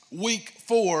week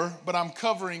 4, but I'm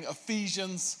covering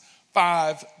Ephesians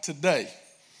 5 today.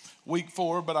 Week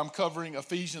 4, but I'm covering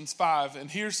Ephesians 5. And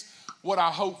here's what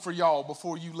I hope for y'all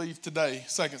before you leave today,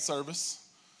 second service,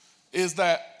 is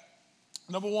that,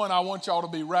 number one, I want y'all to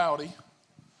be rowdy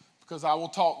because I will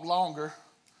talk longer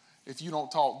if you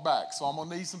don't talk back. So I'm going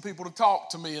to need some people to talk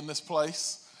to me in this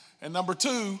place. And number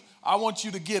two, I want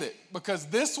you to get it because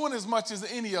this one, as much as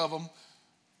any of them,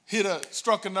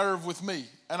 struck a nerve with me.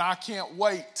 And I can't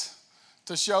wait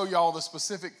to show y'all the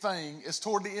specific thing. It's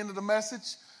toward the end of the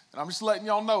message. And I'm just letting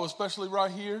y'all know, especially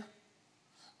right here,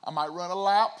 I might run a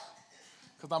lap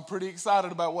because I'm pretty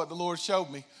excited about what the Lord showed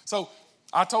me. So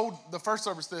I told the first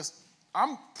service this.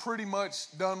 I'm pretty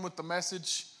much done with the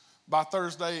message by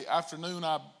Thursday afternoon.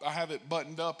 I have it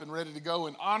buttoned up and ready to go.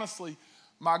 And honestly,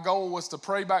 my goal was to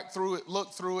pray back through it,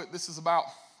 look through it. This is about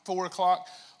 4 o'clock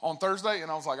on Thursday.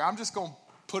 And I was like, I'm just going to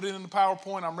put it in the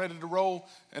PowerPoint. I'm ready to roll.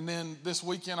 And then this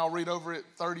weekend, I'll read over it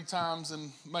 30 times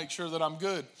and make sure that I'm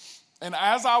good. And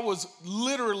as I was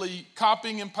literally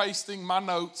copying and pasting my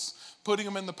notes, putting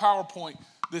them in the PowerPoint,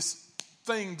 this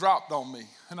thing dropped on me.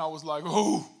 And I was like,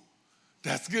 ooh,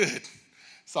 that's good.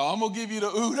 So I'm going to give you the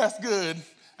ooh, that's good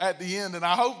at the end. And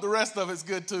I hope the rest of it's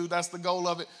good too. That's the goal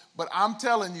of it. But I'm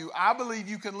telling you, I believe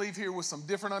you can leave here with some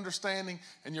different understanding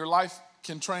and your life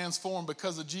can transform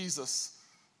because of Jesus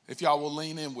if y'all will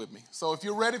lean in with me. So if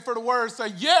you're ready for the word, say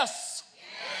yes.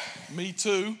 Yes. Me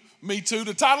too. Me too.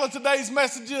 The title of today's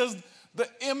message is The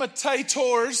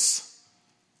Imitator's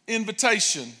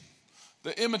Invitation.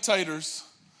 The Imitator's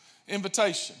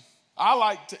Invitation. I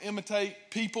like to imitate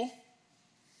people.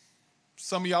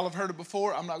 Some of y'all have heard it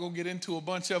before. I'm not going to get into a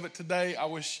bunch of it today. I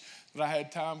wish that I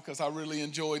had time because I really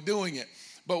enjoy doing it.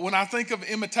 But when I think of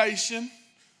imitation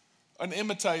and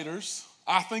imitators,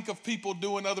 I think of people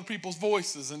doing other people's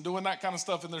voices and doing that kind of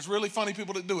stuff. And there's really funny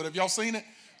people that do it. Have y'all seen it?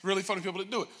 Really funny people that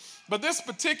do it. But this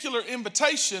particular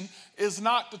invitation is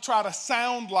not to try to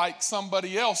sound like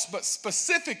somebody else, but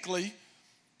specifically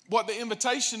what the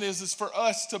invitation is for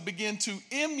us to begin to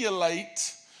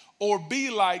emulate or be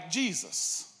like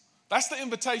Jesus. That's the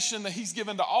invitation that he's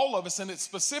given to all of us, and it's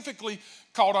specifically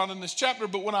called on in this chapter.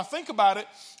 But when I think about it,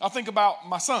 I think about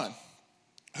my son,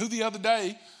 who the other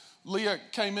day, Leah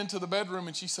came into the bedroom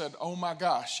and she said, oh my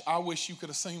gosh, I wish you could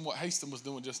have seen what Haston was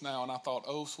doing just now. And I thought,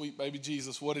 oh, sweet baby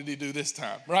Jesus, what did he do this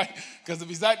time, right? Because if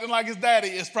he's acting like his daddy,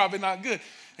 it's probably not good.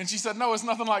 And she said, no, it's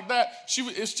nothing like that.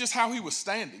 It's just how he was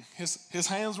standing. His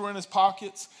hands were in his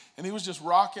pockets and he was just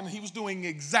rocking. He was doing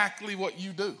exactly what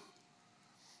you do.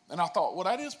 And I thought, well,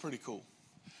 that is pretty cool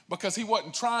because he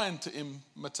wasn't trying to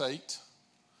imitate.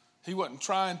 He wasn't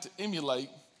trying to emulate.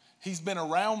 He's been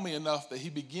around me enough that he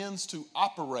begins to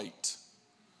operate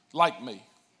like me.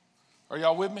 Are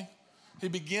y'all with me? He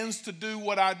begins to do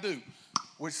what I do,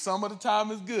 which some of the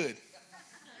time is good.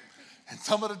 And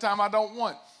some of the time I don't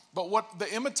want. But what the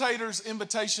imitator's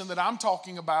invitation that I'm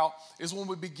talking about is when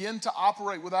we begin to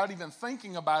operate without even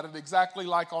thinking about it exactly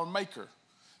like our maker.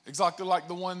 Exactly like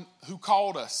the one who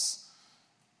called us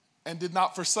and did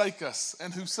not forsake us,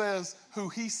 and who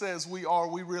he says we are,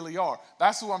 we really are.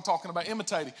 That's who I'm talking about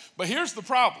imitating. But here's the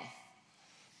problem.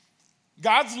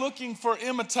 God's looking for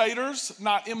imitators,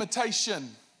 not imitation.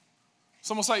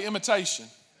 Someone say imitation.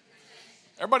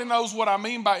 Everybody knows what I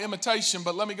mean by imitation,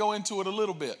 but let me go into it a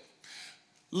little bit.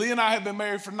 Lee and I have been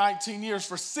married for 19 years.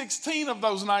 For 16 of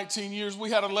those 19 years, we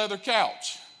had a leather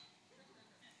couch.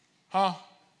 Huh?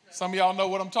 Some of y'all know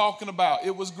what I'm talking about.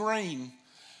 It was green,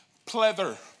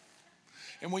 pleather.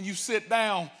 And when you sit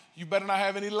down, you better not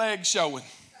have any legs showing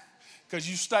because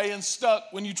you staying stuck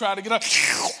when you try to get up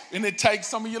and it takes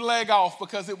some of your leg off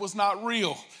because it was not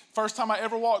real. First time I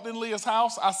ever walked in Leah's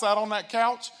house, I sat on that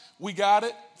couch. We got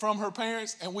it from her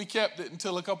parents and we kept it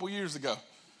until a couple years ago.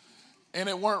 And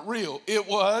it weren't real. It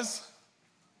was,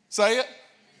 say it,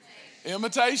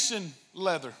 imitation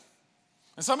leather.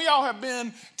 And some of y'all have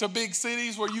been to big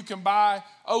cities where you can buy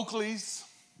Oakleys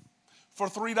for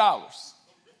 $3.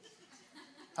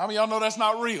 How many of y'all know that's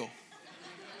not real?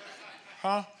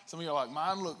 Huh? Some of y'all are like,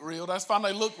 mine look real. That's fine,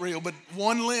 they look real, but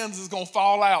one lens is going to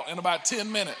fall out in about 10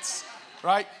 minutes,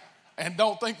 right? And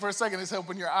don't think for a second it's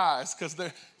helping your eyes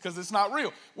because it's not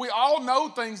real. We all know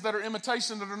things that are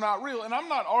imitation that are not real. And I'm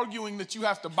not arguing that you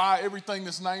have to buy everything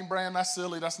that's name brand. That's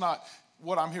silly. That's not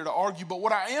what I'm here to argue. But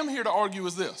what I am here to argue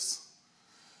is this.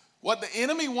 What the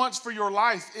enemy wants for your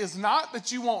life is not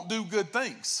that you won't do good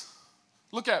things.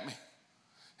 Look at me.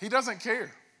 He doesn't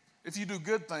care if you do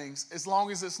good things as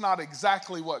long as it's not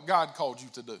exactly what God called you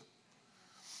to do.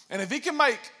 And if he can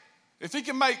make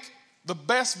the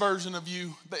best version of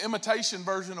you, the imitation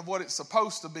version of what it's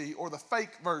supposed to be, or the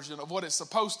fake version of what it's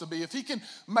supposed to be, if he can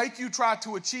make you try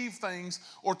to achieve things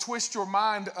or twist your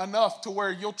mind enough to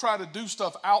where you'll try to do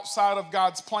stuff outside of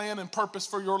God's plan and purpose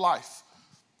for your life,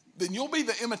 then you'll be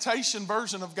the imitation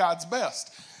version of God's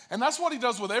best. And that's what he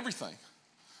does with everything.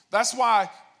 That's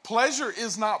why pleasure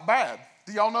is not bad.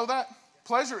 Do y'all know that?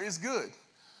 Pleasure is good.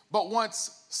 But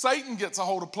once Satan gets a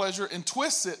hold of pleasure and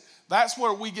twists it, that's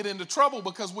where we get into trouble,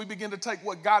 because we begin to take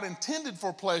what God intended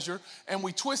for pleasure and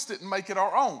we twist it and make it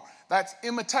our own. That's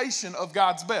imitation of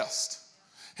God's best.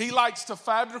 He likes to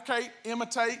fabricate,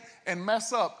 imitate, and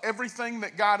mess up everything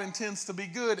that God intends to be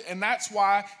good, and that's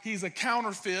why he's a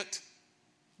counterfeit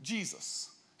Jesus.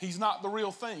 He's not the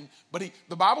real thing. But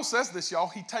the Bible says this, y'all,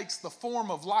 he takes the form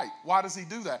of light. Why does he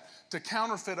do that? To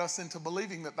counterfeit us into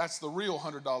believing that that's the real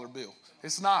 $100 bill.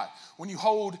 It's not. When you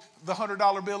hold the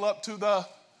 $100 bill up to the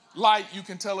light, you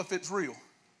can tell if it's real.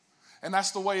 And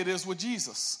that's the way it is with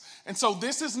Jesus. And so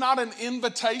this is not an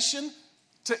invitation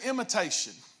to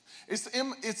imitation. It's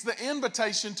the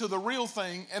invitation to the real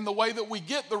thing, and the way that we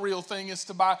get the real thing is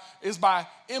by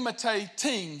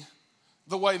imitating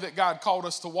the way that God called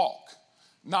us to walk,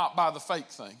 not by the fake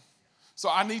thing. So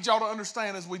I need y'all to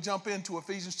understand, as we jump into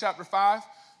Ephesians chapter 5,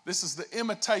 this is the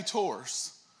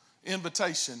imitators'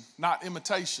 invitation, not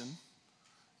imitation,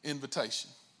 invitation.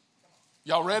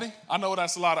 Y'all ready? I know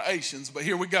that's a lot of Asians, but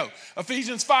here we go.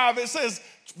 Ephesians 5, it says,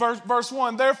 verse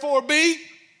 1, therefore be,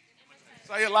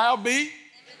 say it loud, be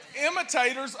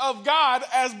imitators of God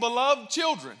as beloved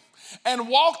children, and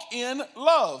walk in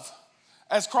love,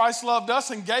 as Christ loved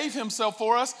us and gave himself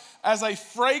for us as a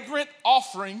fragrant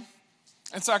offering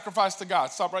and sacrifice to God.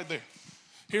 Stop right there.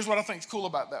 Here's what I think is cool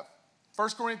about that.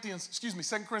 2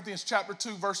 Corinthians chapter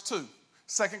 2, verse 2.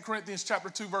 2 Corinthians chapter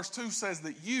 2, verse 2 says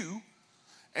that you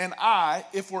and I,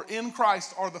 if we're in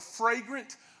Christ, are the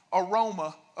fragrant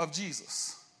aroma of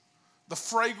Jesus. The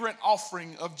fragrant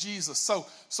offering of Jesus.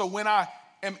 So when I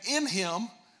am in him,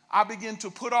 I begin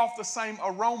to put off the same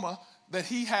aroma that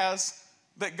he has,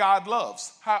 that God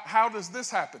loves. How does this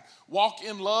happen? Walk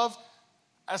in love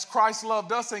as Christ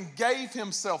loved us and gave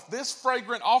himself. This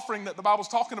fragrant offering that the Bible's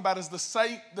talking about is the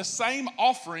same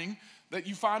offering that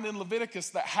you find in Leviticus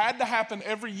that had to happen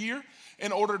every year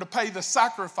in order to pay the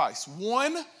sacrifice.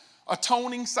 One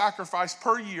atoning sacrifice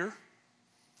per year.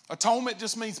 Atonement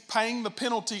just means paying the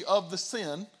penalty of the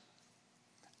sin.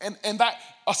 And that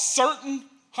a certain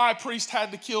high priest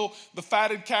had to kill the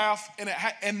fatted calf,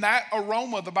 and that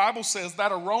aroma, the Bible says,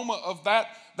 that aroma of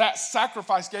that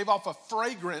sacrifice gave off a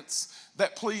fragrance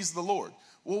that pleased the Lord.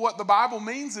 Well, what the Bible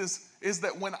means is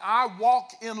that when I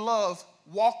walk in love,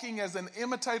 walking as an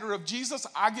imitator of Jesus,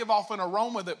 I give off an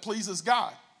aroma that pleases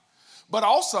God. But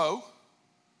also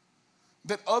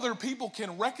that other people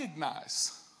can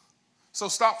recognize. So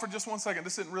stop for just 1 second.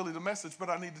 This isn't really the message, but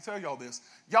I need to tell y'all this.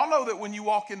 Y'all know that when you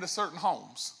walk into certain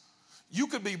homes, you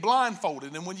could be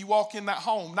blindfolded, and when you walk in that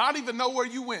home, not even know where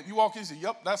you went. You walk in and say,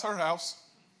 yep, that's her house.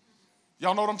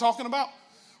 Y'all know what I'm talking about?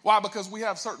 Why? Because we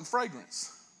have certain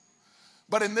fragrance.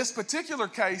 But in this particular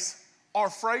case, our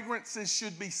fragrances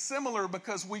should be similar,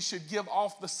 because we should give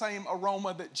off the same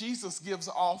aroma that Jesus gives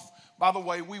off by the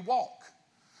way we walk.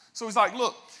 So he's like,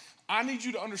 look, I need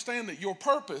you to understand that your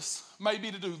purpose may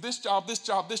be to do this job, this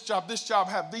job, this job, this job,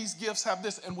 have these gifts, have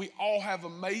this, and we all have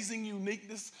amazing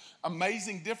uniqueness,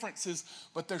 amazing differences,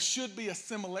 but there should be a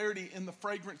similarity in the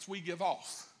fragrance we give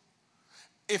off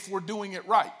if we're doing it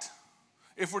right.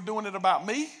 If we're doing it about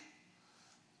me,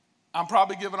 I'm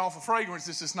probably giving off a fragrance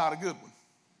that's just not a good one.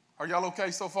 Are y'all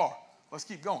okay so far? Let's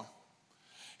keep going.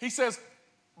 He says,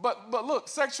 but look,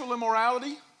 sexual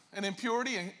immorality and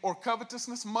impurity or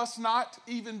covetousness must not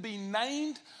even be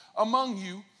named among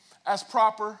you as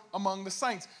proper among the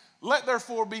saints. Let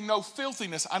therefore be no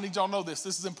filthiness. I need y'all to know this.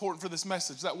 This is important for this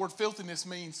message. That word filthiness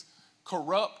means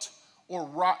corrupt or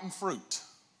rotten fruit.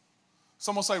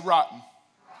 Someone say rotten.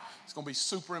 It's going to be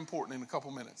super important in a couple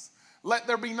minutes. Let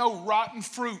there be no rotten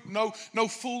fruit, no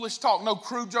foolish talk, no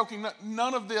crude joking,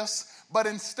 none of this, but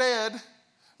instead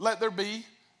let there be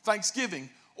thanksgiving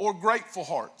or grateful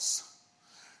hearts.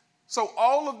 So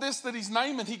all of this that he's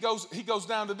naming, he goes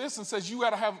down to this and says you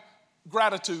got to have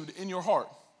gratitude in your heart.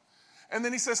 And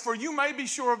then he says, for you may be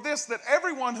sure of this, that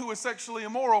everyone who is sexually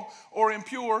immoral or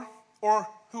impure or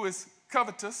who is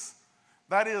covetous,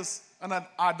 that is an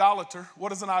idolater.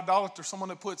 What is an idolater? Someone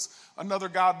that puts another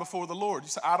God before the Lord. You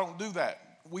say, I don't do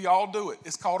that. We all do it.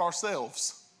 It's called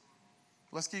ourselves.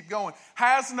 Let's keep going.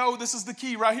 This is the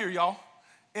key right here, y'all.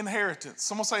 Inheritance.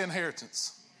 Someone say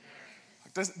inheritance.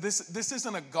 This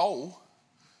isn't a goal.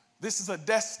 This is a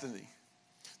destiny.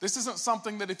 This isn't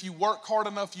something that if you work hard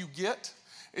enough you get.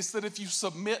 It's that if you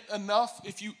submit enough,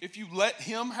 if you let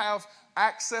him have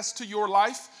access to your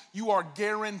life, you are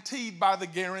guaranteed by the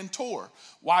guarantor.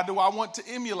 Why do I want to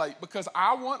emulate? Because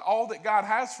I want all that God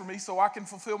has for me so I can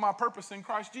fulfill my purpose in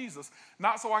Christ Jesus.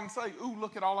 Not so I can say, ooh,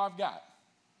 look at all I've got.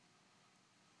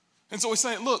 And so he's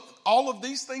saying, look, all of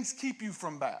these things keep you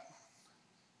from that.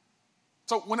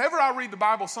 So whenever I read the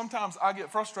Bible, sometimes I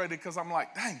get frustrated because I'm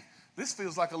like, dang, this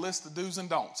feels like a list of do's and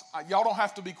don'ts. Y'all don't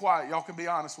have to be quiet. Y'all can be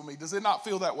honest with me. Does it not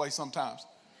feel that way sometimes?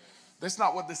 That's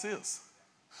not what this is.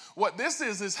 What this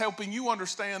is helping you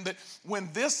understand that when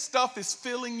this stuff is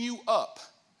filling you up,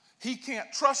 he can't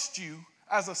trust you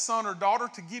as a son or daughter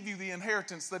to give you the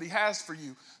inheritance that he has for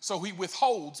you. So he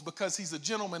withholds because he's a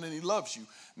gentleman and he loves you,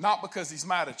 not because he's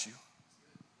mad at you.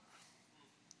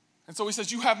 And so he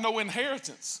says, you have no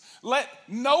inheritance. Let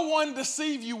no one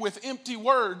deceive you with empty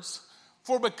words,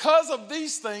 for because of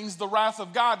these things, the wrath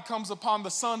of God comes upon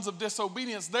the sons of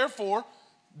disobedience. Therefore,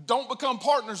 don't become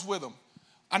partners with them.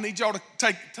 I need y'all to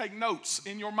take notes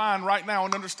in your mind right now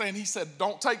and understand he said,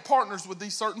 don't take partners with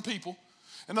these certain people.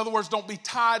 In other words, don't be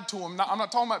tied to them. I'm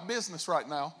not talking about business right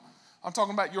now. I'm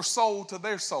talking about your soul to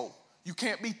their soul. You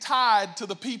can't be tied to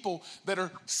the people that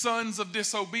are sons of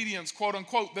disobedience, quote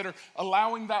unquote, that are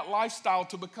allowing that lifestyle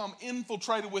to become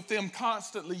infiltrated with them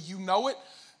constantly. You know it.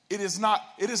 It is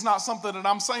not something that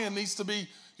I'm saying needs to be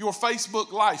your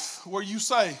Facebook life where you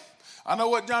say, I know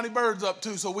what Johnny Bird's up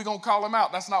to, so we're going to call him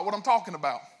out. That's not what I'm talking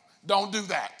about. Don't do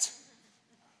that.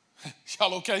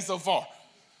 Y'all okay so far?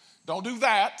 Don't do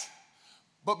that,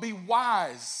 but be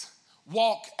wise.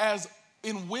 Walk as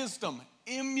in wisdom,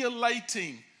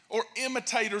 emulating or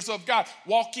imitators of God,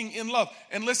 walking in love.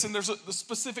 And listen, there's the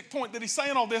specific point that he's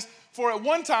saying all this. For at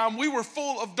one time, we were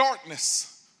full of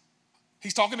darkness.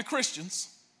 He's talking to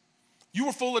Christians. You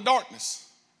were full of darkness.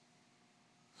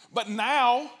 But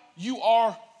now you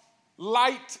are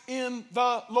light in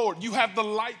the Lord. You have the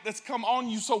light that's come on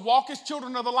you. So walk as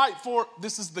children of the light. For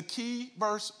this is the key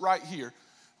verse right here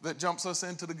that jumps us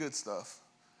into the good stuff.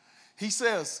 He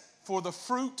says, for the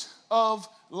fruit of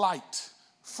light.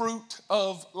 Fruit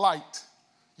of light.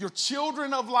 You're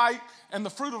children of light, and the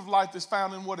fruit of light is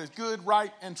found in what is good,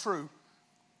 right, and true.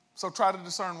 So try to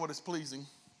discern what is pleasing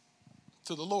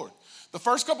to the Lord. The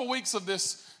first couple weeks of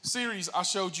this series, I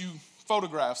showed you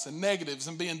photographs and negatives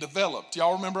and being developed.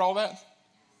 Y'all remember all that?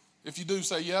 If you do,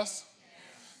 say yes.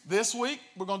 This week,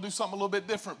 we're going to do something a little bit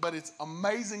different, but it's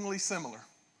amazingly similar.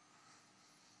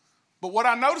 But what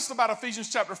I noticed about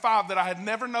Ephesians chapter 5 that I had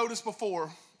never noticed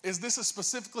before is this is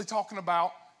specifically talking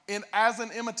about, as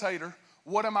an imitator,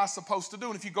 what am I supposed to do?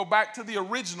 And if you go back to the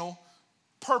original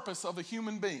purpose of a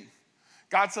human being,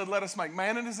 God said, let us make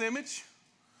man in his image.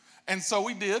 And so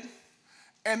he did.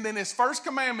 And then his first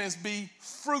commandment is be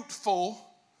fruitful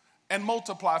and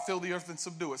multiply, fill the earth and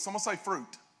subdue it. Someone say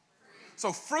fruit.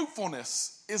 So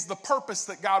fruitfulness is the purpose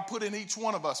that God put in each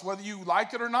one of us. Whether you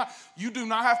like it or not, you do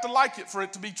not have to like it for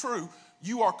it to be true.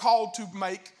 You are called to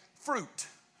make fruit.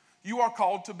 You are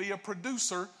called to be a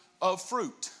producer of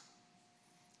fruit.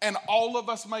 And all of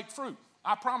us make fruit.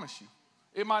 I promise you.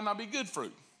 It might not be good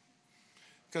fruit.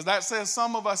 Because that says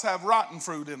some of us have rotten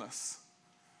fruit in us.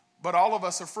 But all of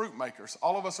us are fruit makers.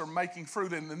 All of us are making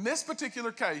fruit. And in this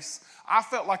particular case, I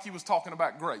felt like he was talking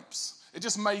about grapes. It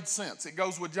just made sense. It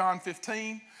goes with John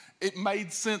 15. It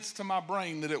made sense to my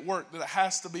brain that it worked, that it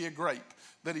has to be a grape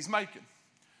that he's making.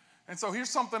 And so here's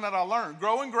something that I learned.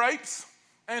 Growing grapes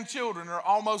and children are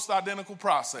almost identical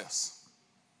process.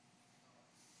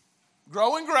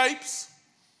 Growing grapes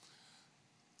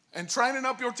and training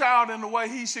up your child in the way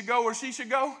he should go or she should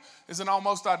go is an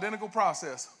almost identical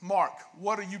process. Mark,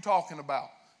 what are you talking about?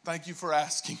 Thank you for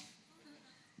asking.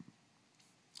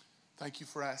 Thank you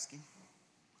for asking.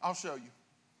 I'll show you.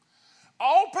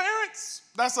 All parents,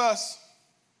 that's us.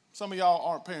 Some of y'all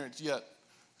aren't parents yet.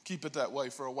 Keep it that way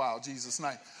for a while, Jesus'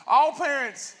 name. All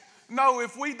parents know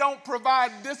if we don't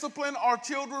provide discipline, our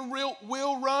children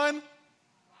will run.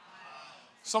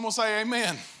 Someone say amen.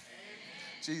 Amen.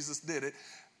 Jesus did it.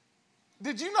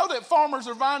 Did you know that farmers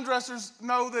or vine dressers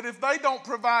know that if they don't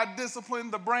provide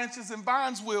discipline, the branches and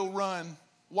vines will run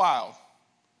wild?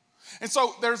 And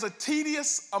so there's a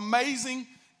tedious, amazing,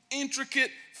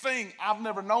 intricate thing. I've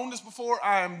never known this before.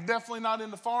 I am definitely not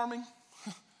into farming.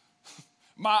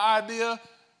 My idea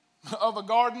of a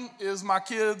garden is my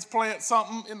kids plant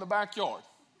something in the backyard,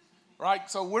 right?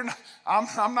 So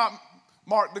I'm not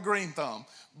Mark the Green Thumb,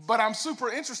 but I'm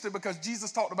super interested because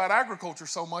Jesus talked about agriculture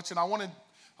so much, and I wanted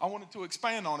to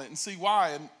expand on it and see why.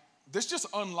 And this just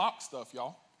unlocks stuff,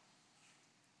 y'all.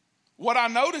 What I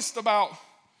noticed about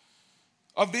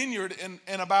a vineyard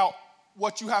and about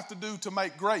what you have to do to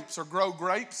make grapes or grow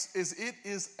grapes is it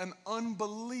is an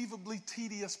unbelievably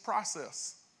tedious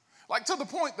process. Like to the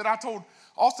point that I told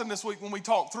Austin this week when we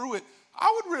talked through it, I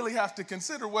would really have to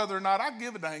consider whether or not I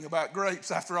give a dang about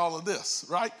grapes after all of this,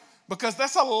 right? Because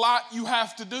that's a lot you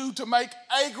have to do to make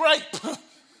a grape.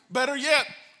 Better yet,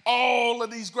 all of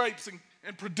these grapes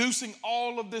and producing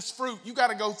all of this fruit, you got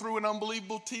to go through an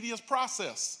unbelievable tedious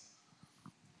process.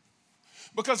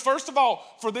 Because first of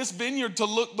all, for this vineyard to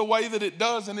look the way that it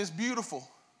does and it's beautiful.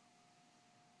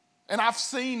 And I've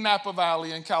seen Napa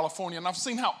Valley in California, and I've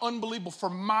seen how unbelievable for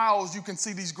miles you can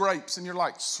see these grapes, and you're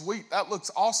like, sweet, that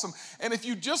looks awesome. And if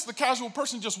the casual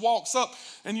person just walks up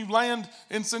and you land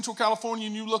in Central California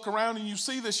and you look around and you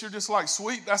see this, you're just like,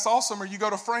 sweet, that's awesome. Or you go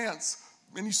to France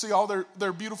and you see all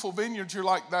their beautiful vineyards, you're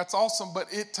like, that's awesome, but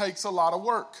it takes a lot of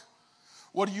work.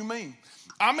 What do you mean?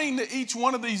 I mean that each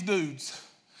one of these dudes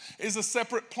is a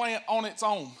separate plant on its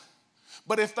own.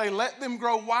 But if they let them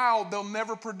grow wild, they'll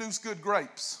never produce good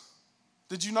grapes.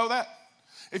 Did you know that?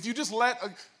 If you just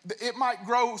it might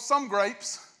grow some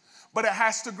grapes, but it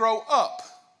has to grow up.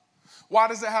 Why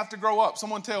does it have to grow up?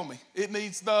 Someone tell me. It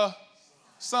needs the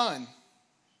sun.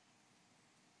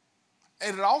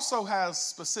 And it also has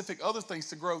specific other things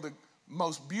to grow the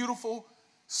most beautiful,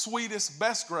 sweetest,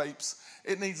 best grapes.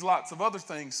 It needs lots of other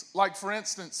things. Like, for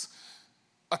instance,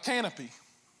 a canopy.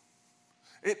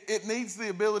 It needs the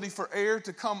ability for air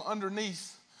to come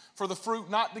underneath, for the fruit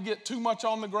not to get too much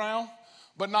on the ground,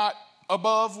 but not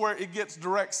above where it gets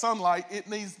direct sunlight. It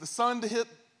needs the sun to hit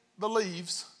the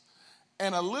leaves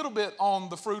and a little bit on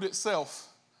the fruit itself.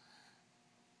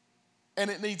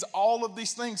 And it needs all of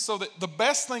these things, so that the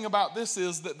best thing about this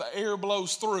is that the air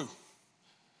blows through.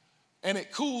 And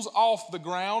it cools off the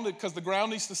ground because the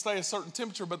ground needs to stay a certain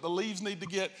temperature, but the leaves need to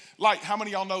get, like, how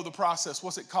many of y'all know the process?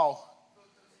 What's it called?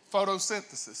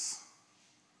 Photosynthesis.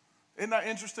 Isn't that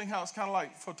interesting how it's kind of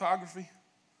like photography?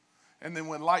 And then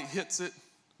when light hits it,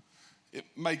 it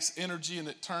makes energy and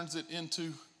it turns it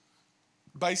into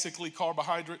basically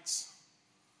carbohydrates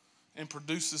and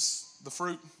produces the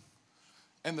fruit.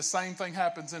 And the same thing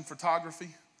happens in photography,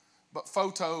 but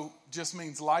photo just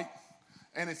means light.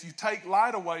 And if you take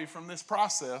light away from this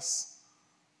process,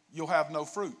 you'll have no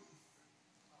fruit.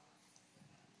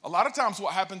 A lot of times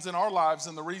what happens in our lives,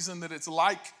 and the reason that it's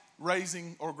like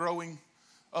raising or growing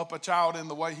up a child in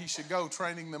the way he should go,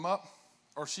 training them up,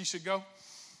 or she should go,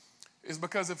 is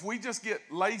because if we just get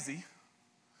lazy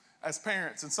as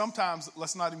parents, and sometimes,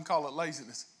 let's not even call it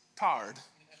laziness, tired.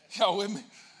 Y'all with me?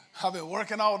 I've been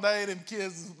working all day, them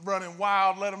kids running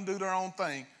wild, let them do their own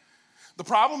thing. The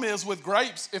problem is with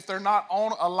grapes, if they're not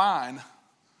on a line,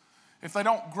 if they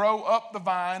don't grow up the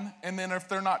vine, and then if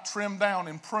they're not trimmed down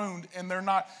and pruned, and they're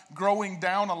not growing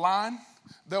down a line,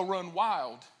 they'll run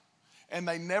wild, and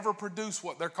they never produce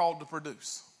what they're called to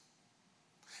produce.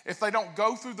 If they don't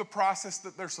go through the process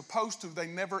that they're supposed to, they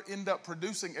never end up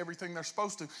producing everything they're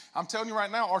supposed to. I'm telling you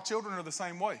right now, our children are the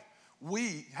same way.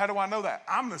 How do I know that?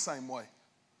 I'm the same way.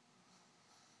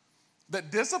 That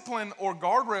discipline or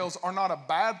guardrails are not a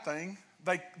bad thing.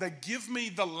 They give me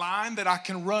the line that I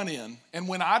can run in. And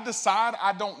when I decide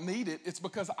I don't need it, it's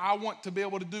because I want to be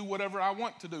able to do whatever I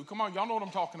want to do. Come on, y'all know what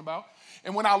I'm talking about.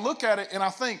 And when I look at it and I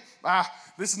think,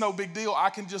 this is no big deal, I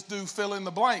can just do fill in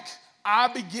the blank, I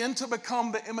begin to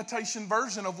become the imitation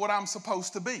version of what I'm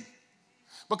supposed to be.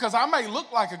 Because I may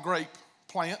look like a grape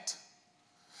plant,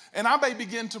 and I may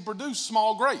begin to produce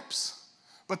small grapes,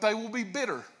 but they will be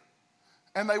bitter,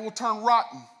 and they will turn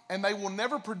rotten, and they will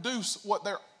never produce what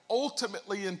they're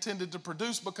ultimately intended to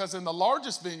produce, because in the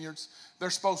largest vineyards, they're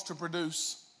supposed to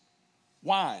produce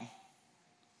wine.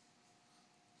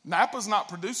 Napa's not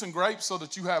producing grapes so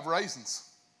that you have raisins.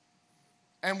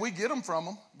 And we get them from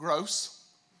them. Gross.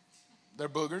 They're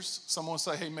boogers. Someone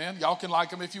say, hey man, y'all can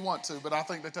like them if you want to, but I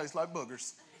think they taste like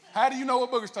boogers. How do you know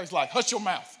what boogers taste like? Hush your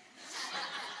mouth.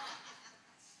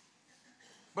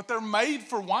 But they're made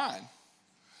for wine.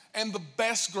 And the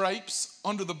best grapes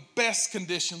under the best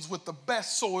conditions with the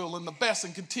best soil and the best,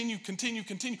 and continue,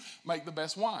 make the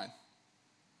best wine.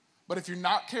 But if you're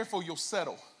not careful, you'll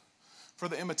settle for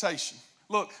the imitation.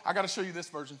 Look, I got to show you this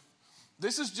version.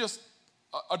 This is just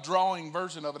a drawing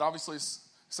version of it. Obviously,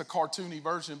 it's a cartoony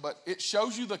version, but it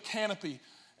shows you the canopy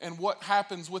and what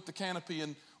happens with the canopy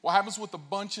and what happens with the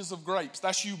bunches of grapes.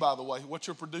 That's you, by the way, what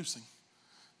you're producing.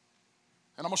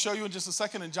 And I'm going to show you in just a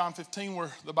second in John 15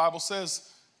 where the Bible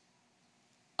says,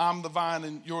 I'm the vine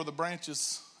and you're the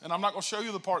branches. And I'm not going to show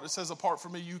you the part that says, apart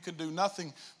from me, you can do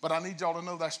nothing, but I need y'all to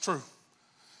know that's true.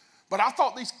 But I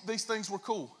thought these things were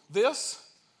cool. This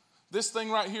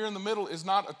thing right here in the middle is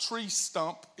not a tree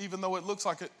stump, even though it looks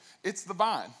like it. It's the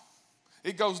vine.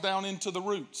 It goes down into the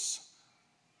roots.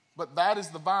 But that is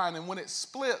the vine, and when it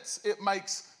splits, it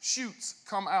makes shoots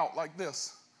come out like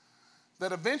this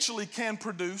that eventually can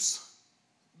produce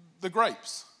the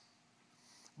grapes.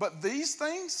 But these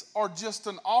things are just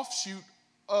an offshoot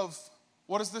of,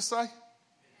 what does this say?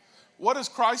 What is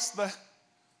Christ, the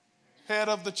head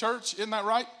of the church? Isn't that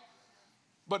right?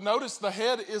 But notice the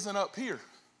head isn't up here.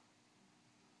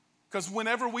 Because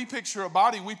whenever we picture a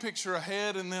body, we picture a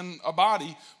head and then a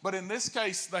body. But in this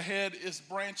case, the head is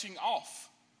branching off.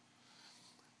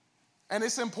 And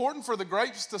it's important for the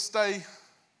grapes to stay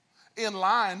in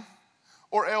line,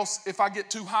 or else if I get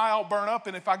too high, I'll burn up.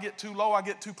 And if I get too low, I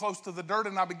get too close to the dirt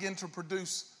and I begin to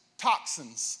produce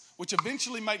toxins, which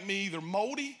eventually make me either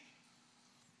moldy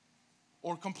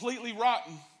or completely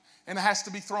rotten. And it has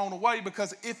to be thrown away,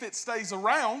 because if it stays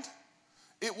around,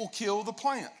 it will kill the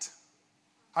plant.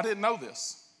 I didn't know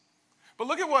this. But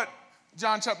look at what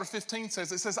John chapter 15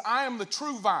 says. It says, I am the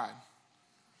true vine.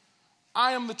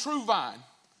 I am the true vine.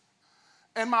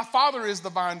 And my Father is the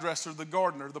vine dresser, the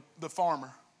gardener, the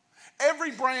farmer.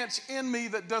 Every branch in me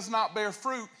that does not bear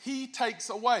fruit, he takes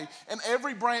away. And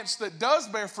every branch that does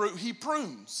bear fruit, he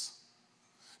prunes.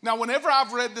 Now, whenever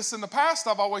I've read this in the past,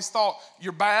 I've always thought,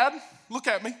 you're bad, look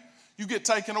at me, you get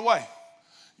taken away.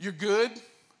 You're good,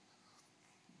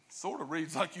 sort of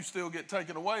reads like you still get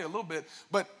taken away a little bit,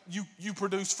 but you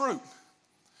produce fruit.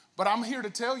 But I'm here to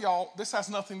tell y'all, this has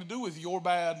nothing to do with your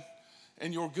bad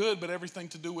and your good, but everything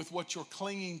to do with what you're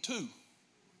clinging to.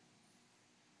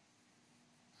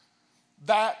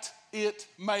 That it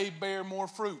may bear more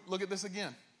fruit. Look at this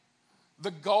again. The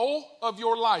goal of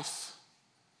your life,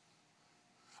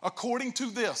 according to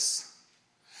this,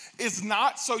 is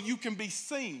not so you can be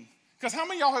seen. Because how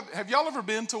many of y'all have y'all ever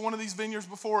been to one of these vineyards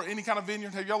before, any kind of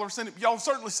vineyard? Have y'all ever seen it? Y'all have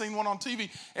certainly seen one on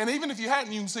TV. And even if you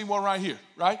hadn't, you can see one right here,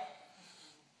 right?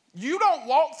 You don't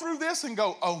walk through this and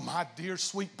go, oh, my dear,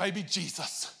 sweet baby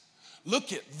Jesus,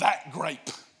 look at that grape.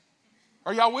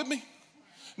 Are y'all with me?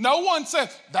 No one said,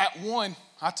 that one,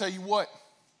 I tell you what,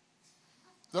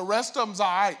 the rest of them's all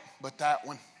right, but that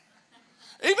one.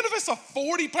 Even if it's a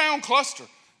 40-pound cluster,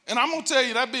 and I'm going to tell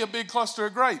you, that'd be a big cluster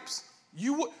of grapes,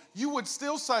 you would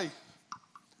still say,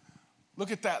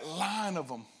 look at that line of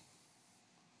them,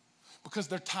 because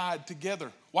they're tied together.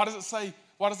 Why does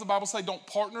the Bible say don't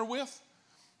partner with?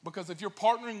 Because if you're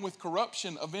partnering with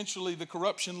corruption, eventually the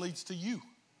corruption leads to you.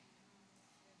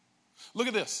 Look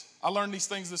at this. I learned these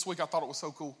things this week. I thought it was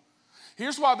so cool.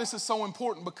 Here's why this is so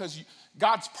important, because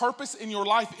God's purpose in your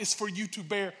life is for you to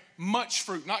bear much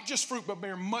fruit. Not just fruit, but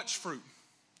bear much fruit.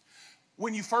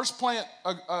 When you first plant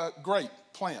a grape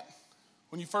plant,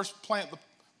 when you first plant the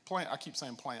plant, I keep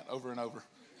saying plant over and over.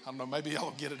 I don't know, maybe y'all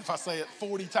will get it if I say it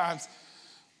 40 times.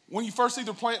 When you first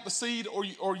either plant the seed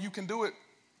or you can do it,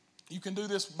 you can do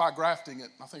this by grafting it.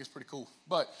 I think it's pretty cool.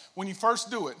 But when you first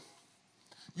do it,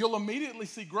 you'll immediately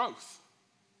see growth.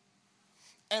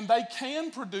 And they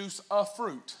can produce a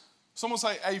fruit. Someone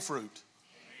say a fruit.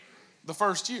 The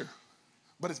first year.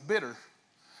 But it's bitter.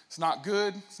 It's not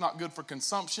good. It's not good for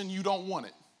consumption. You don't want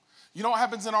it. You know what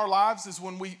happens in our lives is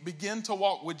when we begin to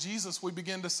walk with Jesus, we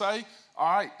begin to say,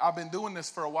 all right, I've been doing this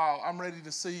for a while. I'm ready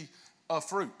to see a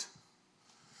fruit.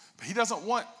 But he doesn't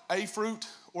want a fruit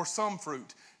or some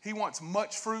fruit. He wants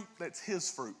much fruit that's his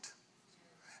fruit.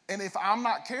 And if I'm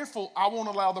not careful, I won't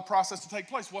allow the process to take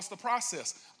place. What's the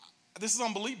process? This is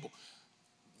unbelievable.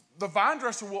 The vine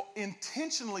dresser will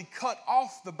intentionally cut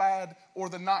off the bad or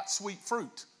the not sweet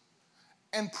fruit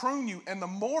and prune you. And the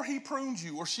more he prunes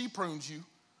you or she prunes you,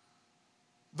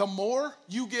 the more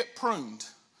you get pruned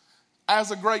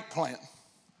as a grape plant,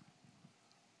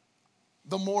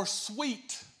 the more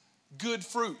sweet, good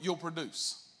fruit you'll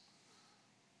produce.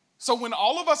 So when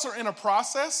all of us are in a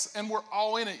process, and we're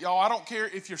all in it, y'all, I don't care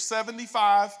if you're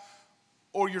 75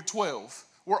 or you're 12,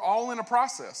 we're all in a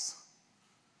process.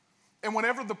 And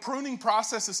whenever the pruning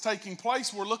process is taking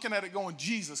place, we're looking at it going,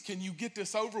 Jesus, can you get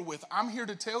this over with? I'm here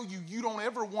to tell you, you don't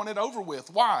ever want it over with.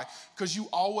 Why? Because you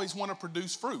always want to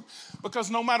produce fruit.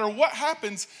 Because no matter what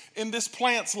happens in this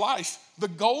plant's life, the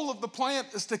goal of the plant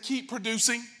is to keep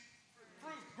producing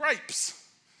fruit, grapes.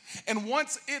 And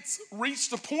once it's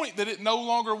reached a point that it no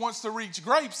longer wants to reach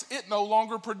grapes, it no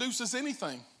longer produces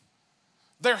anything.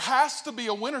 There has to be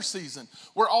a winter season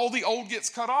where all the old gets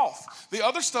cut off. The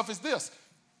other stuff is this.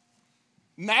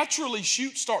 Naturally,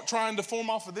 shoots start trying to form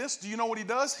off of this. Do you know what he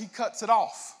does? He cuts it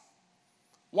off.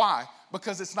 Why?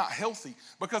 Because it's not healthy.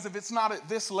 Because if it's not at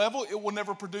this level, it will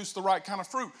never produce the right kind of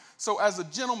fruit. So as a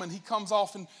gentleman, he comes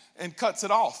off and cuts it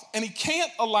off. And he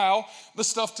can't allow the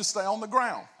stuff to stay on the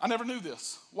ground. I never knew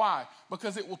this. Why?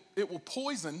 Because it will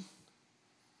poison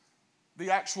the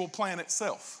actual plant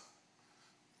itself.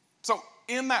 So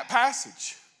in that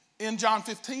passage, in John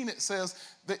 15, it says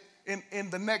that in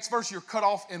the next verse, you're cut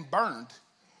off and burned.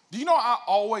 Do you know I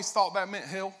always thought that meant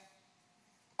hell?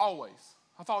 Always.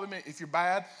 I thought it meant if you're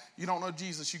bad, you don't know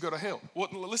Jesus, you go to hell. Well,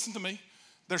 listen to me.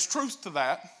 There's truth to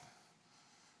that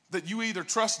you either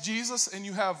trust Jesus and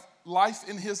you have life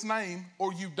in his name,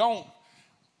 or you don't,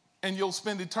 and you'll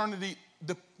spend eternity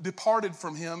departed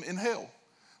from him in hell.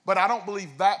 But I don't believe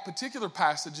that particular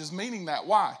passage is meaning that.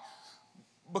 Why?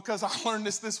 Because I learned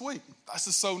this week. This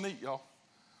is so neat, y'all.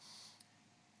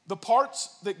 The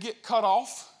parts that get cut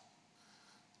off,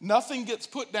 nothing gets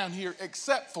put down here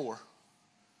except for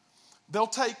they'll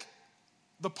take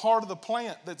the part of the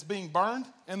plant that's being burned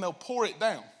and they'll pour it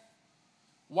down.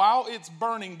 While it's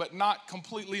burning but not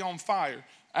completely on fire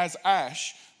as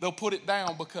ash, they'll put it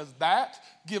down because that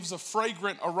gives a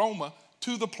fragrant aroma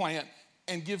to the plant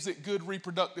and gives it good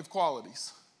reproductive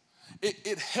qualities.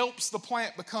 It helps the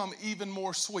plant become even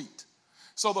more sweet.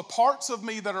 So the parts of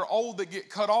me that are old that get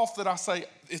cut off that I say,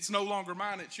 it's no longer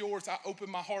mine, it's yours, I open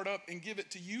my heart up and give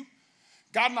it to you.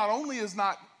 God not only is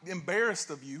not embarrassed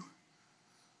of you,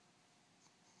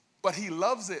 but he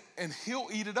loves it and he'll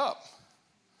eat it up.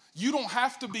 You don't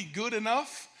have to be good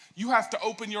enough. You have to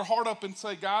open your heart up and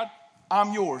say, God,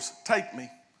 I'm yours, take me.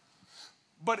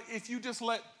 But if you just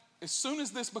as soon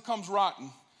as this becomes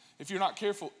rotten, if you're not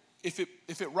careful, if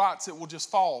it rots, it will just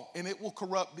fall and it will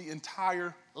corrupt the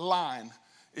entire line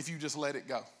if you just let it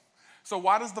go. So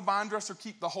why does the vine dresser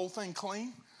keep the whole thing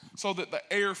clean? So that the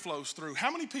air flows through. How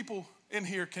many people in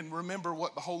here can remember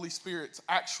what the Holy Spirit's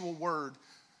actual word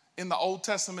in the Old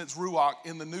Testament's ruach,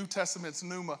 in the New Testament's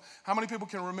pneuma? How many people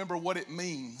can remember what it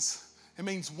means? It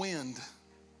means wind.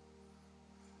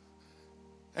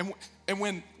 And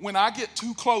when I get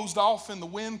too closed off and the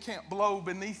wind can't blow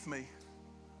beneath me,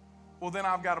 well, then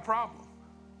I've got a problem.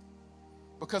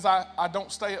 Because I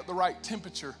don't stay at the right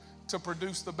temperature to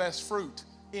produce the best fruit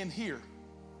in here.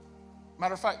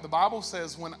 Matter of fact, the Bible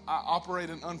says when I operate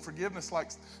in unforgiveness, like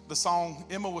the song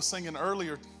Emma was singing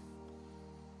earlier,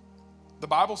 the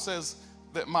Bible says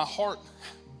that my heart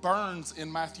burns in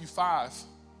Matthew 5.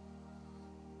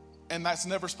 And that's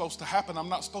never supposed to happen. I'm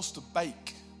not supposed to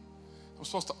bake. I'm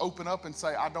supposed to open up and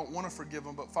say, I don't want to forgive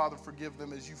them, but Father, forgive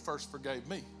them as you first forgave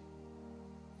me.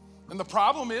 And the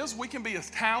problem is we can be as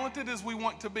talented as we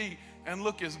want to be and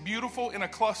look as beautiful in a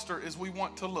cluster as we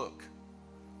want to look.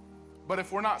 But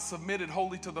if we're not submitted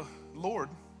wholly to the Lord,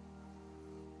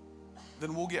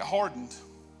 then we'll get hardened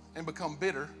and become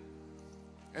bitter.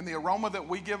 And the aroma that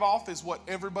we give off is what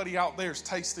everybody out there is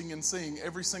tasting and seeing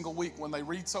every single week when they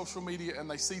read social media and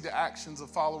they see the actions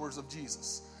of followers of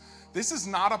Jesus. This is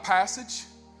not a passage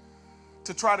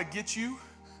to try to get you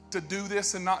to do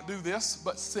this and not do this,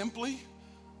 but simply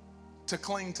to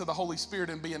cling to the Holy Spirit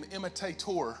and be an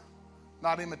imitator,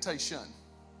 not imitation.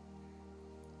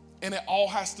 And it all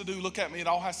has to do, look at me, it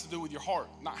all has to do with your heart,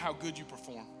 not how good you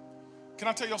perform. Can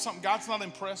I tell y'all something? God's not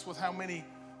impressed with how many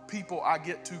people I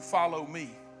get to follow me,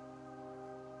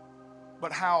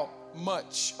 but how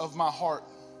much of my heart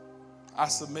I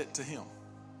submit to him.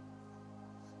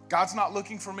 God's not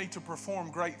looking for me to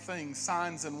perform great things,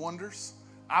 signs and wonders.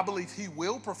 I believe he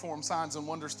will perform signs and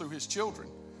wonders through his children,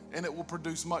 and it will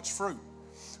produce much fruit.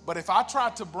 But if I try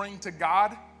to bring to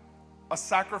God a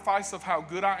sacrifice of how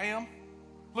good I am,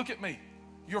 look at me.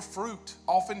 Your fruit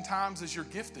oftentimes is your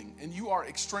gifting, and you are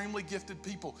extremely gifted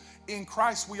people. In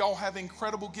Christ, we all have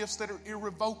incredible gifts that are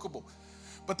irrevocable.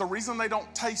 But the reason they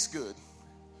don't taste good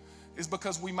is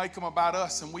because we make them about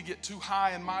us and we get too high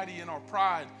and mighty in our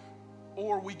pride,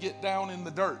 or we get down in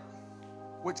the dirt,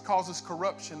 which causes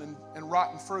corruption and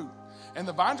rotten fruit. And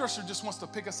the vine dresser just wants to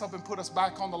pick us up and put us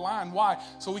back on the line. Why?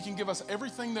 So he can give us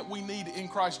everything that we need in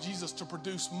Christ Jesus to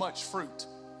produce much fruit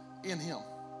in him.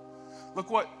 Look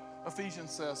what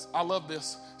Ephesians says. I love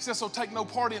this. He says, so take no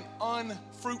part in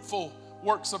unfruitful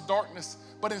works of darkness,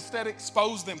 but instead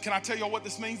expose them. Can I tell y'all what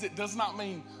this means? It does not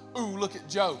mean, ooh, look at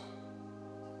Joe.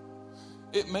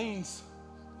 It means,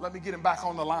 let me get him back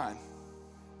on the line.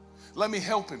 Let me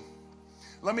help him.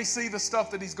 Let me see the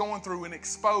stuff that he's going through and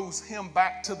expose him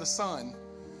back to the sun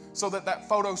so that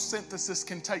photosynthesis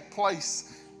can take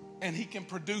place and he can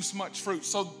produce much fruit.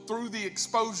 So through the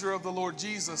exposure of the Lord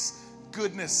Jesus,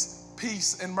 goodness,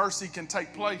 peace, and mercy can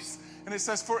take place. And it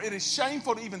says, for it is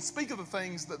shameful to even speak of the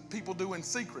things that people do in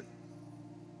secret.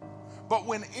 But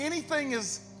when anything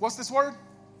is, what's this word?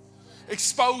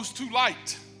 Exposed to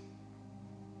light.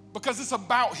 Because it's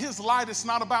about his light, it's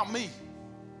not about me.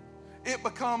 It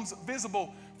becomes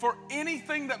visible. For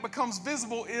anything that becomes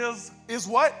visible is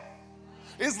what?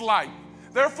 Is light.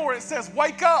 Therefore it says,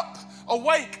 wake up,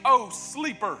 awake, O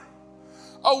sleeper.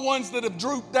 Oh, ones that have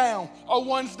drooped down. Oh,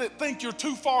 ones that think you're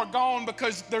too far gone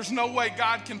because there's no way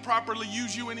God can properly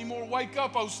use you anymore. Wake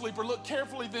up, oh sleeper. Look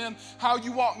carefully then how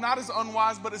you walk, not as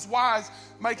unwise, but as wise,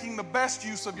 making the best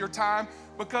use of your time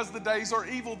because the days are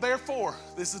evil. Therefore,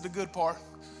 this is the good part.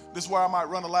 This is where I might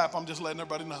run a lap. I'm just letting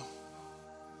everybody know.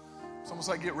 Someone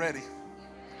say, get ready.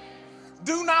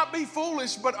 Do not be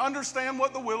foolish, but understand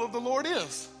what the will of the Lord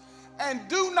is. And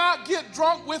do not get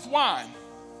drunk with wine.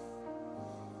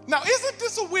 Now, isn't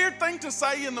this a weird thing to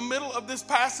say in the middle of this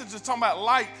passage? It's talking about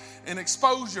light and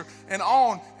exposure and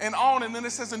on. And then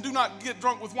it says, and do not get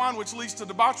drunk with wine, which leads to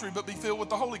debauchery, but be filled with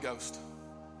the Holy Ghost.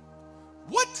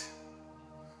 What?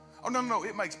 Oh, no,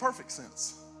 it makes perfect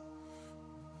sense.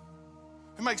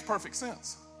 It makes perfect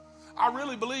sense. I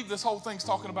really believe this whole thing's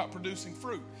talking about producing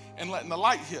fruit and letting the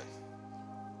light hit.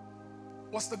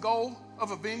 What's the goal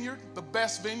of a vineyard? The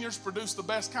best vineyards produce the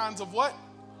best kinds of what?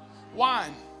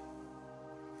 Wine.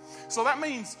 So that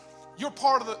means you're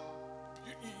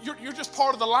just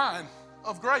part of the line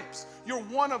of grapes. You're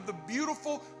one of the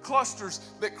beautiful clusters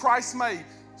that Christ made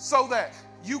so that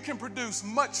you can produce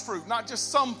much fruit, not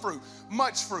just some fruit,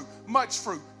 much fruit, much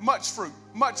fruit, much fruit,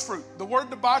 much fruit. The word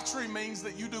debauchery means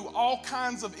that you do all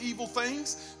kinds of evil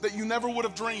things that you never would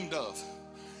have dreamed of.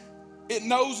 It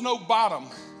knows no bottom.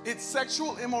 It's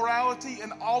sexual immorality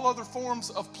and all other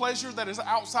forms of pleasure that is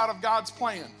outside of God's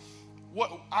plan.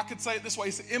 What I could say it this way,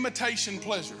 it's imitation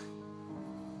pleasure.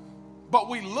 But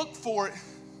we look for it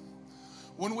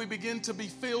when we begin to be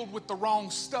filled with the wrong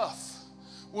stuff.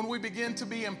 When we begin to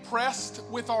be impressed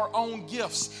with our own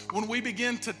gifts. When we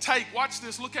begin to take, watch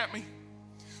this, look at me.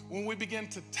 When we begin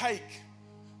to take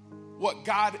what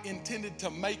God intended to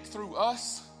make through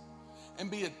us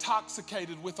and be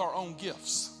intoxicated with our own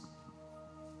gifts.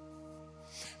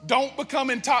 Don't become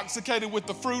intoxicated with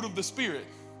the fruit of the Spirit.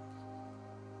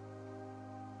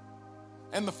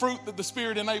 And the fruit that the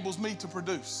Spirit enables me to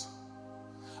produce.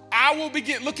 I will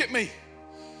begin, look at me.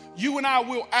 You and I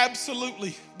will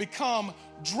absolutely become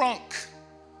drunk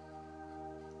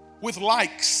with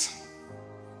likes,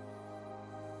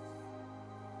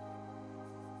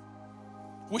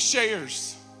 with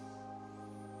shares,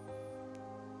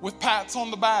 with pats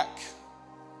on the back,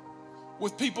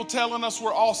 with people telling us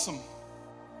we're awesome.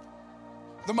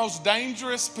 The most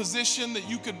dangerous position that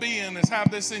you could be in is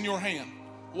have this in your hand.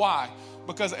 Why?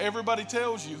 Because everybody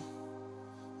tells you,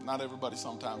 not everybody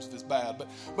sometimes if it's bad,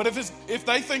 but if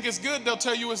they think it's good, they'll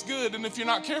tell you it's good. And if you're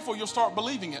not careful, you'll start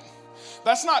believing it.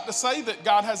 That's not to say that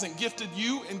God hasn't gifted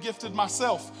you and gifted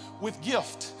myself with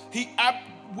gift.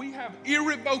 We have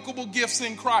irrevocable gifts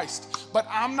in Christ, but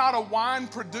I'm not a wine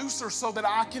producer so that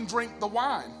I can drink the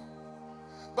wine.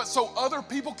 But so other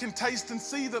people can taste and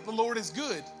see that the Lord is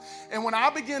good. And when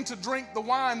I begin to drink the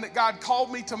wine that God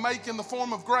called me to make in the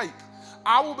form of grape,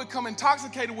 I will become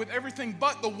intoxicated with everything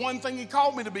but the one thing he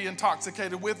called me to be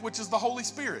intoxicated with, which is the Holy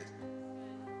Spirit.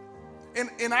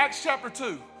 In Acts chapter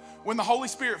 2, when the Holy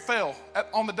Spirit fell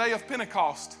on the day of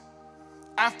Pentecost,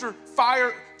 after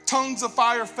tongues of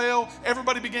fire fell,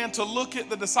 everybody began to look at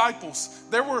the disciples.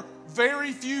 There were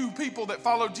very few people that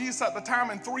followed Jesus at the time,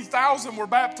 and 3,000 were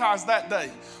baptized that day.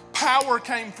 Power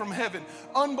came from heaven.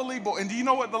 Unbelievable. And do you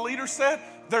know what the leader said?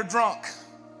 They're drunk.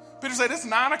 Peter said, it's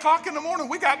 9 o'clock in the morning.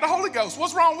 We got the Holy Ghost.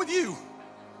 What's wrong with you?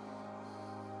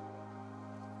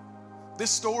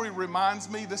 This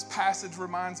passage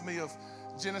reminds me of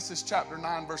Genesis chapter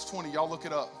 9, verse 20. Y'all look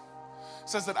it up. It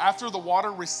says that after the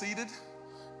water receded,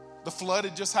 the flood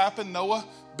had just happened. Noah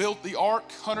built the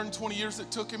ark. 120 years it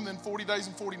took him, then 40 days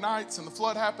and 40 nights. And the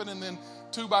flood happened, and then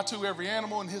 2 by 2 every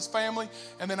animal and his family.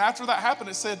 And then after that happened,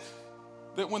 it said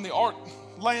that when the ark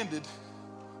landed,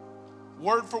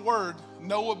 word for word,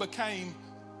 Noah became,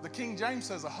 the King James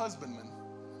says, a husbandman.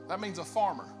 That means a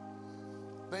farmer.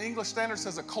 The English Standard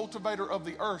says a cultivator of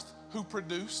the earth who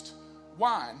produced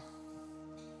wine.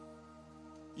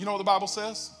 You know what the Bible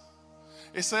says?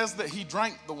 It says that he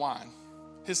drank the wine.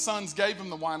 His sons gave him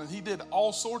the wine, and he did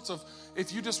all sorts of,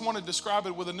 if you just want to describe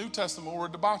it with a New Testament or a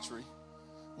debauchery.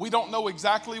 We don't know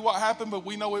exactly what happened, but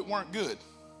we know it weren't good.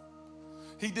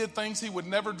 He did things he would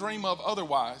never dream of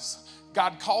otherwise.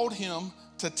 God called him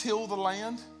to till the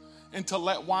land and to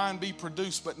let wine be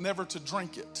produced, but never to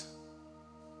drink it.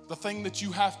 The thing that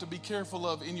you have to be careful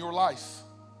of in your life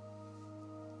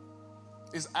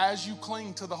is as you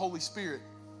cling to the Holy Spirit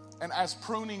and as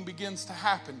pruning begins to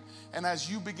happen and as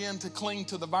you begin to cling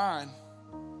to the vine,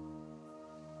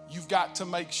 you've got to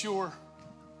make sure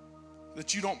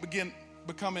that you don't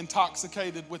become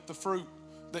intoxicated with the fruit,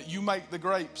 that you make the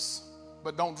grapes,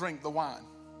 but don't drink the wine.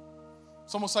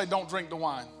 Someone say, don't drink the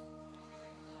wine.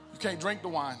 You can't drink the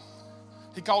wine.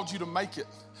 He called you to make it.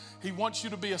 He wants you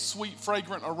to be a sweet,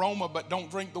 fragrant aroma, but don't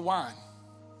drink the wine.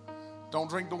 Don't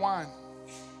drink the wine.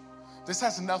 This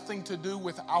has nothing to do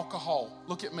with alcohol.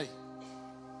 Look at me.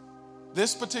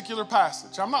 This particular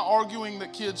passage, I'm not arguing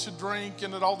that kids should drink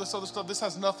and that all this other stuff. This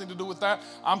has nothing to do with that.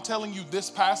 I'm telling you, this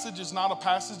passage is not a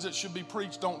passage that should be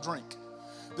preached, don't drink.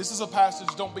 This is a passage,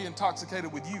 don't be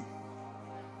intoxicated with you.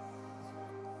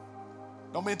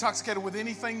 Don't be intoxicated with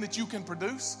anything that you can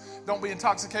produce. Don't be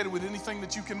intoxicated with anything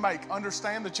that you can make.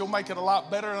 Understand that you'll make it a lot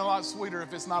better and a lot sweeter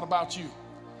if it's not about you.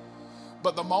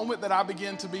 But the moment that I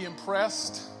begin to be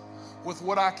impressed with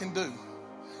what I can do,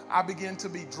 I begin to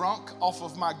be drunk off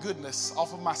of my goodness,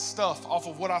 off of my stuff, off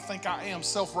of what I think I am.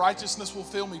 Self-righteousness will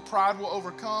fill me. Pride will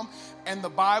overcome. And the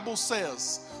Bible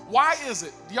says, why is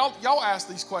it, y'all ask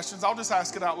these questions, I'll just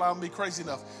ask it out loud and be crazy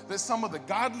enough, that some of the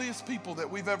godliest people that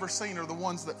we've ever seen are the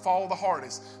ones that fall the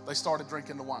hardest? They started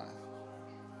drinking the wine.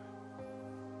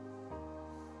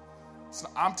 So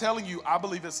I'm telling you, I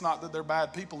believe it's not that they're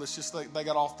bad people, it's just they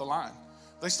got off the line.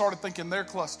 They started thinking their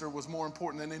cluster was more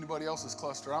important than anybody else's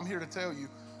cluster. I'm here to tell you,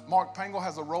 Mark Pangel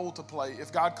has a role to play.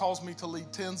 If God calls me to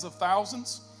lead tens of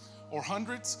thousands or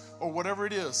hundreds or whatever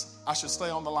it is, I should stay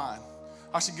on the line.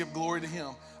 I should give glory to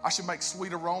Him. I should make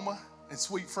sweet aroma and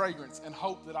sweet fragrance and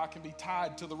hope that I can be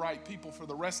tied to the right people for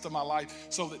the rest of my life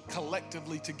so that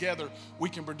collectively together we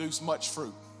can produce much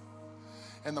fruit.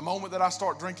 And the moment that I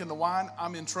start drinking the wine,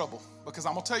 I'm in trouble, because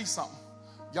I'm going to tell you something.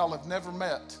 Y'all have never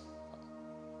met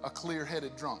a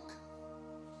clear-headed drunk.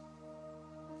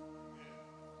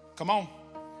 Come on.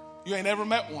 You ain't ever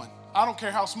met one. I don't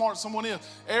care how smart someone is.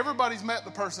 Everybody's met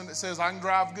the person that says, I can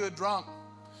drive good drunk.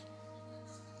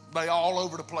 They all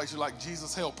over the place. You're like,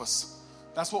 Jesus, help us.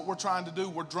 That's what we're trying to do.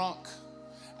 We're drunk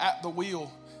at the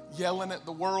wheel, yelling at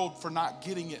the world for not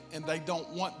getting it, and they don't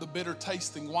want the bitter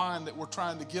tasting wine that we're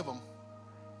trying to give them.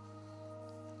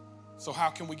 So how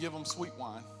can we give them sweet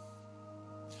wine?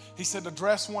 He said,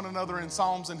 address one another in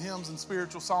psalms and hymns and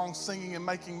spiritual songs, singing and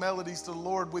making melodies to the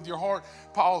Lord with your heart.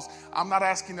 Pause. I'm not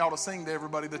asking y'all to sing to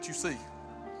everybody that you see.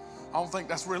 I don't think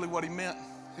that's really what he meant.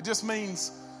 It just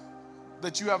means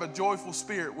that you have a joyful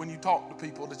spirit when you talk to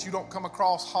people, that you don't come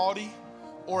across haughty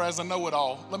or as a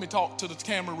know-it-all. Let me talk to the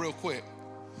camera real quick.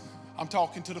 I'm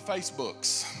talking to the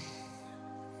Facebooks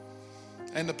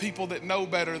and the people that know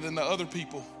better than the other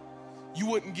people. You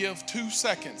wouldn't give 2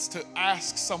 seconds to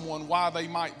ask someone why they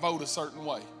might vote a certain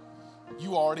way.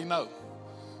 You already know.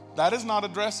 That is not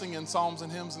addressing in psalms and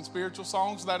hymns and spiritual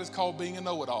songs. That is called being a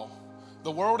know-it-all.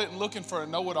 The world isn't looking for a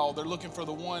know-it-all. They're looking for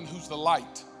the one who's the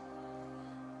light.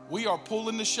 We are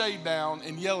pulling the shade down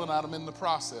and yelling at them in the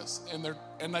process,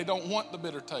 and they don't want the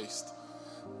bitter taste.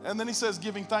 And then he says,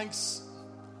 giving thanks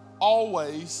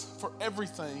always for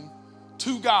everything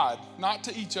to God, not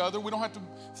to each other. We don't have to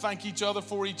thank each other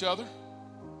for each other.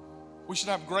 We should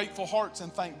have grateful hearts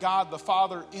and thank God the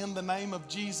Father in the name of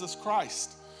Jesus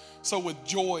Christ. So with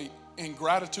joy and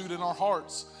gratitude in our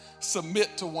hearts,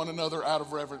 submit to one another out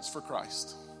of reverence for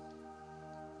Christ.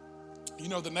 You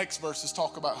know, the next verses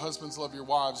talk about husbands love your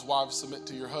wives, wives submit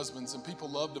to your husbands, and people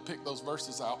love to pick those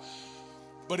verses out.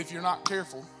 But if you're not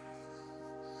careful,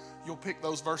 you'll pick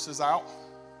those verses out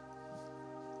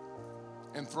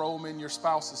and throw them in your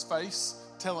spouse's face,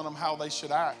 telling them how they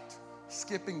should act,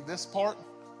 skipping this part,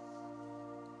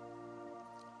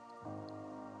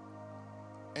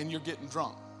 and you're getting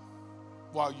drunk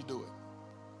while you do it.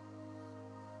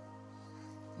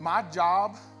 My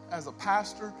job as a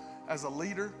pastor, as a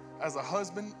leader, as a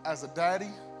husband, as a daddy,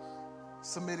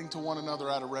 submitting to one another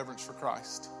out of reverence for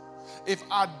Christ. If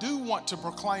I do want to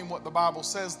proclaim what the Bible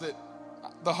says, that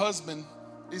the husband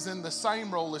is in the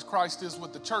same role as Christ is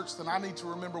with the church, then I need to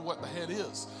remember what the head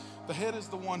is. The head is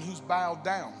the one who's bowed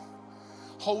down,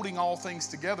 holding all things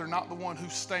together, not the one who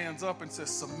stands up and says,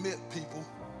 submit, people.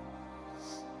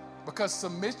 Because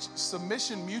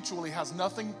submission mutually has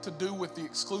nothing to do with the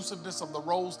exclusiveness of the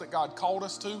roles that God called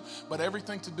us to, but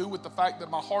everything to do with the fact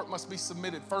that my heart must be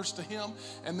submitted first to Him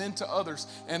and then to others,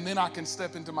 and then I can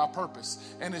step into my purpose.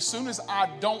 And as soon as I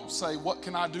don't say, what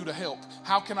can I do to help?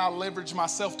 How can I leverage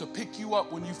myself to pick you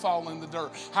up when you fall in the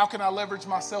dirt? How can I leverage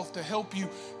myself to help you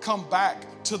come back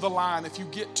to the line if you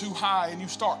get too high and you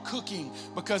start cooking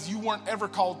because you weren't ever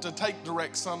called to take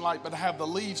direct sunlight, but to have the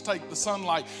leaves take the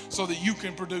sunlight so that you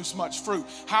can produce much fruit?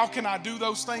 How can I do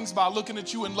those things? By looking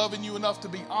at you and loving you enough to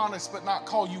be honest, but not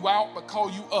call you out, but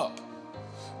call you up.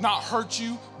 Not hurt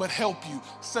you, but help you.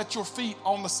 Set your feet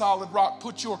on the solid rock.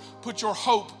 Put your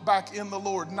hope back in the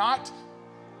Lord. Not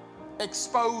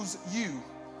expose you,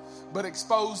 but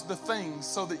expose the things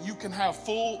so that you can have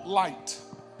full light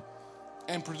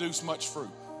and produce much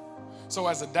fruit. So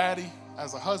as a daddy,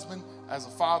 as a husband, as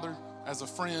a father, as a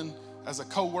friend, as a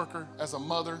coworker, as a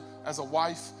mother, as a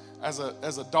wife, as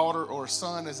a daughter or a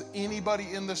son, as anybody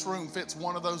in this room fits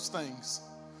one of those things,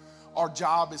 our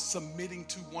job is submitting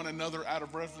to one another out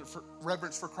of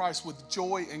reverence for Christ with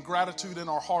joy and gratitude in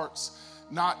our hearts,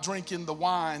 not drinking the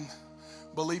wine,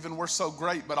 believing we're so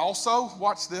great, but also,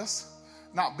 watch this,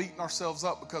 not beating ourselves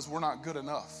up because we're not good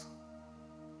enough,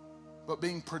 but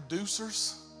being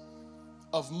producers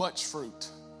of much fruit,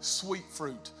 sweet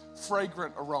fruit,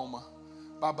 fragrant aroma,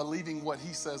 by believing what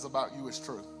he says about you is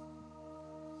true.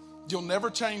 You'll never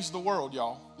change the world,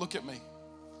 y'all. Look at me.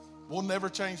 We'll never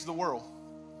change the world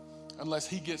unless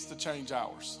he gets to change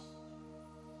ours.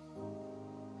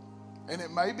 And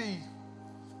it may be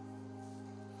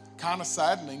kind of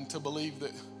saddening to believe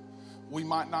that we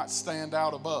might not stand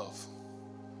out above.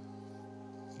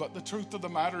 But the truth of the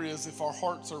matter is, if our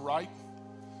hearts are right,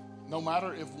 no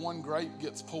matter if one grape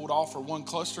gets pulled off or one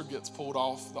cluster gets pulled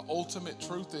off, the ultimate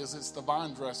truth is it's the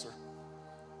vine dresser.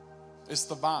 It's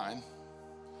the vine.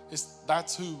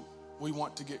 That's who we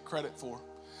want to get credit for.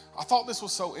 I thought this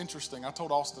was so interesting. I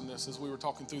told Austin this as we were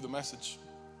talking through the message.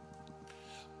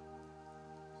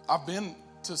 I've been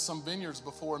to some vineyards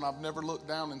before, and I've never looked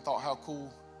down and thought how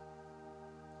cool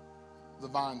the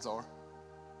vines are.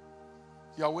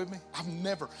 Y'all with me?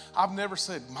 I've never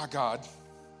said, my God,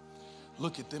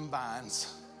 look at them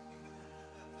vines.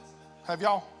 Have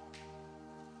y'all?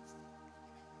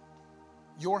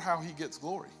 You're how he gets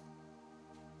glory.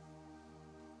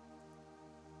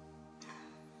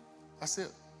 That's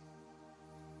it.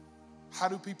 How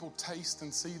do people taste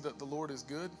and see that the Lord is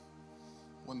good?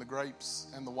 When the grapes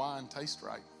and the wine taste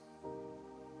right.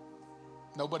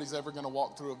 Nobody's ever going to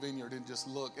walk through a vineyard and just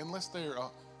look, unless they're a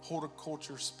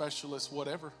horticulture specialist,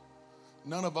 whatever.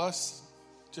 None of us,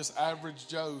 just average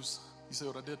Joes, you see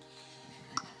what I did?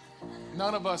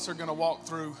 None of us are going to walk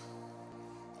through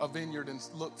a vineyard and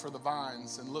look for the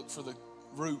vines and look for the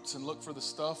roots and look for the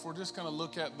stuff. We're just going to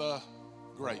look at the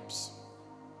grapes.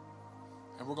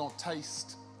 And we're going to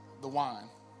taste the wine.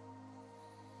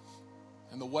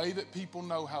 And the way that people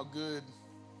know how good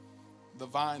the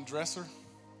vine dresser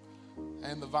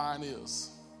and the vine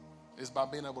is by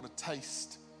being able to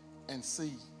taste and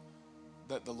see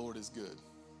that the Lord is good,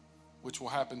 which will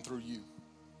happen through you.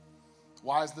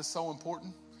 Why is this so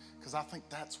important? Because I think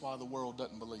that's why the world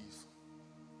doesn't believe.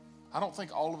 I don't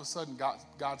think all of a sudden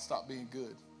God stopped being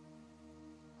good.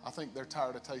 I think they're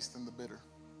tired of tasting the bitter,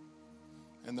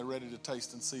 and they're ready to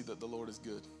taste and see that the Lord is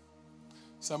good.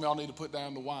 Some of y'all need to put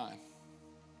down the wine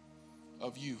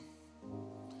of you.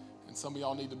 And some of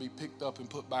y'all need to be picked up and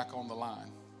put back on the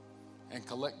line. And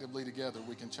collectively together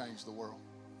we can change the world.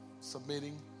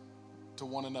 Submitting to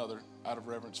one another out of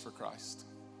reverence for Christ.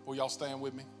 Will y'all stand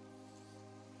with me?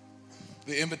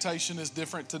 The invitation is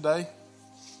different today.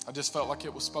 I just felt like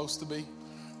it was supposed to be.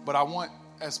 But I want,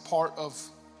 as part of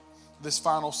this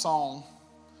final song,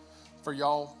 for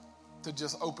y'all to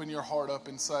just open your heart up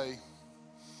and say,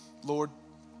 Lord,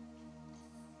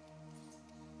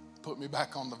 put me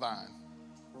back on the vine.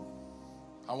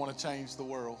 I want to change the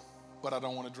world, but I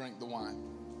don't want to drink the wine.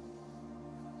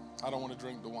 I don't want to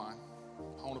drink the wine.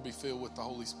 I want to be filled with the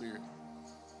Holy Spirit.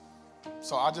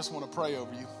 So I just want to pray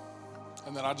over you.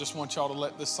 And then I just want y'all to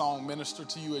let this song minister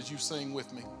to you as you sing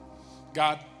with me.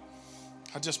 God,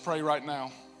 I just pray right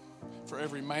now for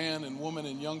every man and woman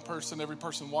and young person, every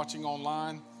person watching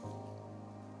online,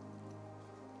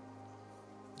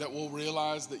 that we'll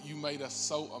realize that you made us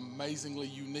so amazingly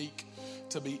unique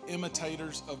to be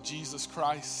imitators of Jesus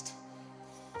Christ,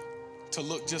 to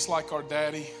look just like our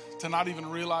daddy, to not even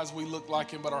realize we look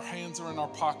like him, but our hands are in our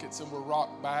pockets and we're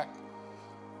rocked back,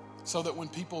 so that when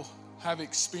people have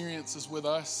experiences with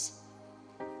us,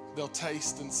 they'll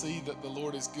taste and see that the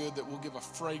Lord is good, that we'll give a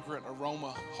fragrant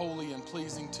aroma, holy and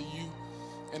pleasing to you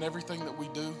in everything that we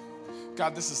do.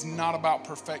 God, this is not about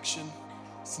perfection.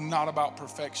 It's not about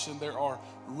perfection. There are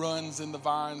runs in the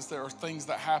vines. There are things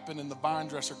that happen and the vine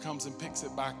dresser comes and picks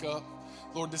it back up.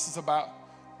 Lord, this is about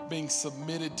being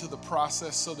submitted to the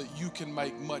process so that you can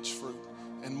make much fruit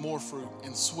and more fruit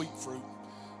and sweet fruit.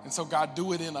 And so God,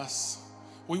 do it in us.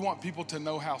 We want people to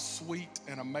know how sweet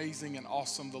and amazing and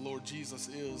awesome the Lord Jesus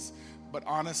is. But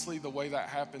honestly, the way that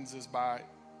happens is by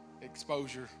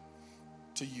exposure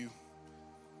to you.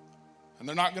 And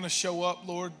they're not going to show up,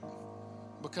 Lord,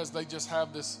 because they just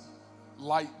have this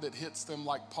light that hits them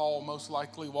like Paul, most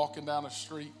likely walking down a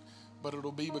street, but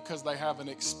it'll be because they have an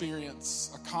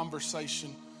experience, a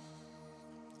conversation,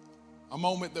 a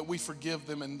moment that we forgive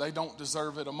them and they don't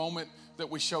deserve it, a moment that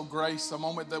we show grace, a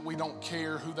moment that we don't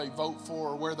care who they vote for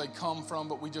or where they come from,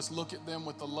 but we just look at them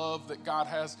with the love that God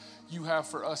has, you have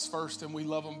for us first, and we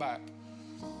love them back.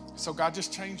 So God,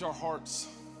 just change our hearts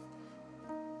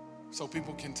so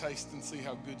people can taste and see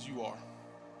how good you are.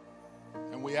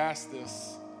 And we ask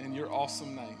this in your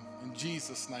awesome name. In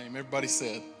Jesus' name, everybody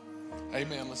said,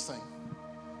 amen. Let's sing.